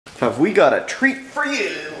have we got a treat for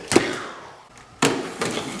you.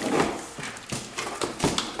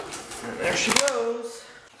 And there she goes.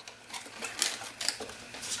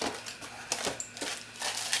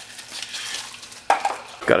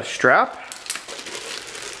 Got a strap.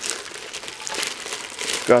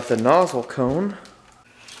 Got the nozzle cone.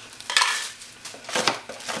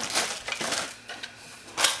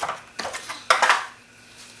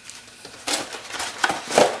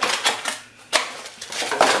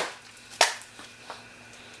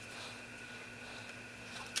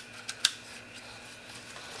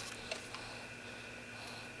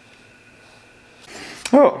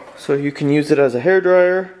 Oh, so you can use it as a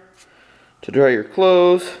hairdryer, to dry your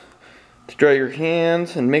clothes, to dry your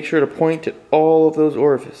hands, and make sure to point at all of those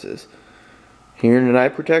orifices. Here in an eye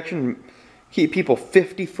protection, keep people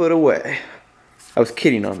 50 foot away. I was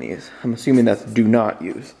kidding on these. I'm assuming that's do not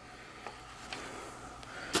use.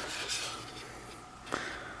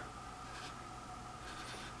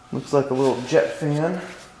 Looks like a little jet fan.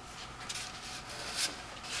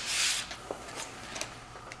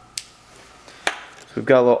 So we've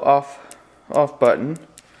got a little off button,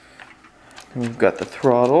 and we've got the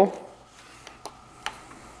throttle,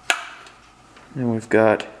 and we've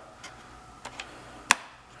got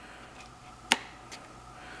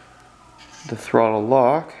the throttle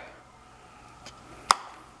lock,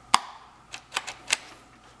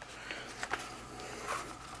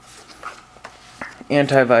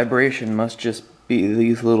 anti-vibration must just be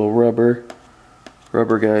these little rubber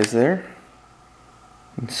guys there.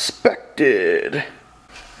 Inspected.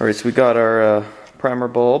 Alright, so we got our primer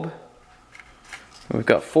bulb. We've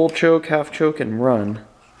got full choke, half choke, and run.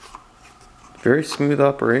 Very smooth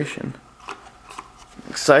operation.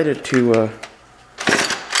 Excited to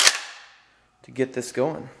get this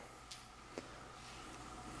going.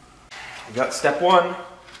 We got step one.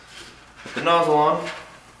 Put the nozzle on.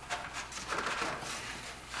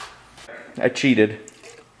 I cheated.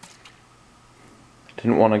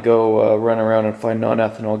 Didn't want to go run around and find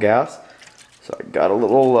non-ethanol gas. So I got a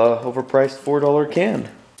little overpriced $4 can.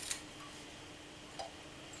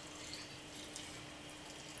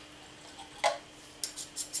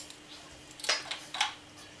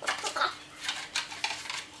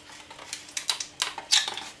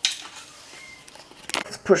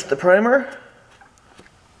 Let's push the primer.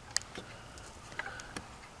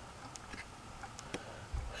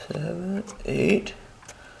 Seven, 8,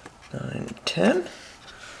 9, 10.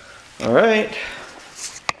 All right.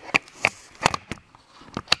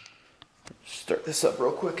 Start this up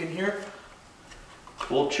real quick in here.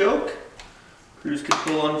 Full choke. Cruise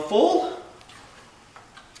control on full.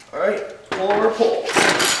 All right, pull or pull.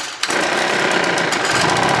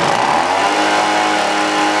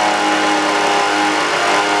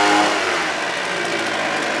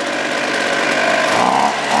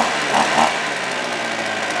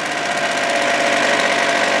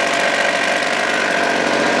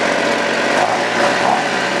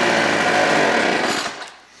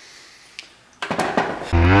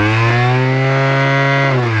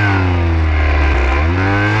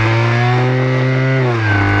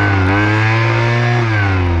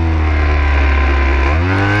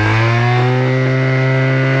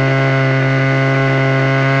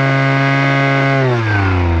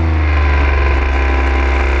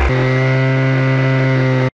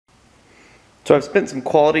 So I've spent some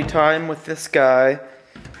quality time with this guy.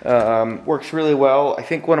 Works really well. I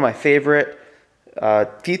think one of my favorite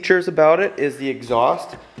features about it is the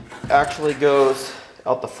exhaust. Actually goes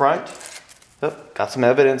out the front. Oh, got some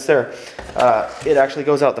evidence there. It actually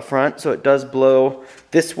goes out the front, so it does blow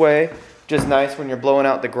this way, which is nice when you're blowing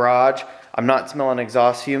out the garage. I'm not smelling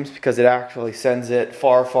exhaust fumes because it actually sends it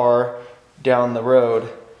far, far down the road.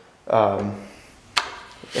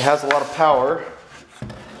 It has a lot of power.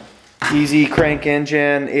 Easy crank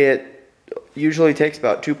engine. It usually takes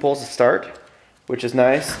about 2 pulls to start, which is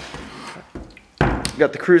nice.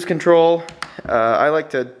 Got the cruise control. I like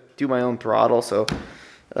to do my own throttle, so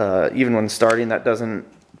even when starting, that doesn't,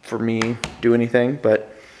 for me, do anything.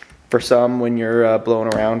 But for some, when you're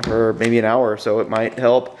blowing around for maybe an hour or so, it might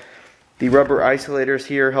help. The rubber isolators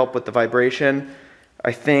here help with the vibration.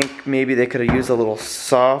 I think maybe they could have used a little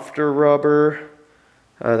softer rubber.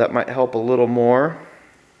 That might help a little more.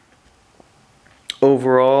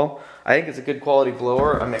 Overall, I think it's a good quality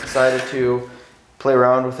blower. I'm excited to play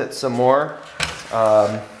around with it some more.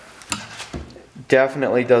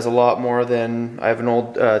 Definitely does a lot more than, I have an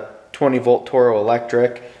old 20 volt Toro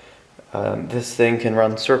electric. This thing can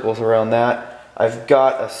run circles around that. I've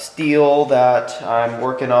got a steel that I'm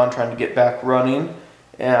working on trying to get back running,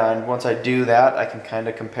 and once I do that, I can kind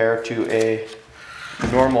of compare to a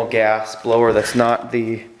normal gas blower that's not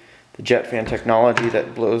the the jet fan technology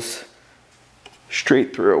that blows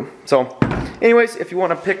straight through. So anyways, if you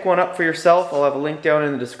want to pick one up for yourself, I'll have a link down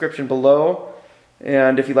in the description below.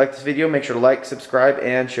 And if you like this video, make sure to like, subscribe,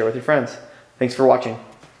 and share with your friends. Thanks for watching.